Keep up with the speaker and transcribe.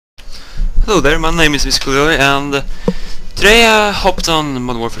Hello there, my name is Mw3 and today I hopped on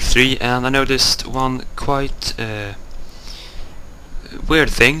Modern Warfare 3 and I noticed one quite weird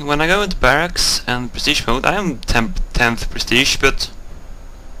thing. When I go into barracks and prestige mode, I am 10th prestige, but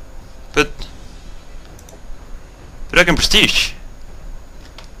I can prestige.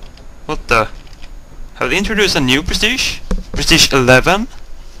 What the? Have they introduced a new prestige? Prestige 11?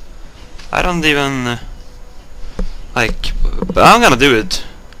 I don't even like, but I'm gonna do it.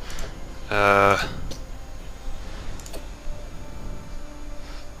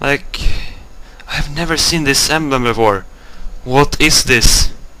 Like, I've never seen this emblem before. What is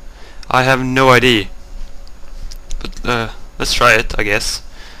this? I have no idea. But let's try it, I guess.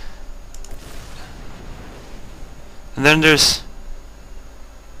 And then there's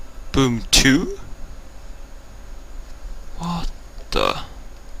Boom 2? What the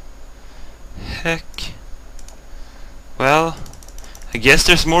heck? Well, I guess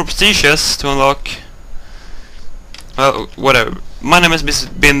there's more prestiges to unlock. Well, whatever. My name has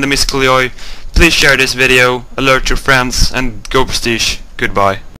been the Mw3. Please share this video, alert your friends, and go prestige. Goodbye.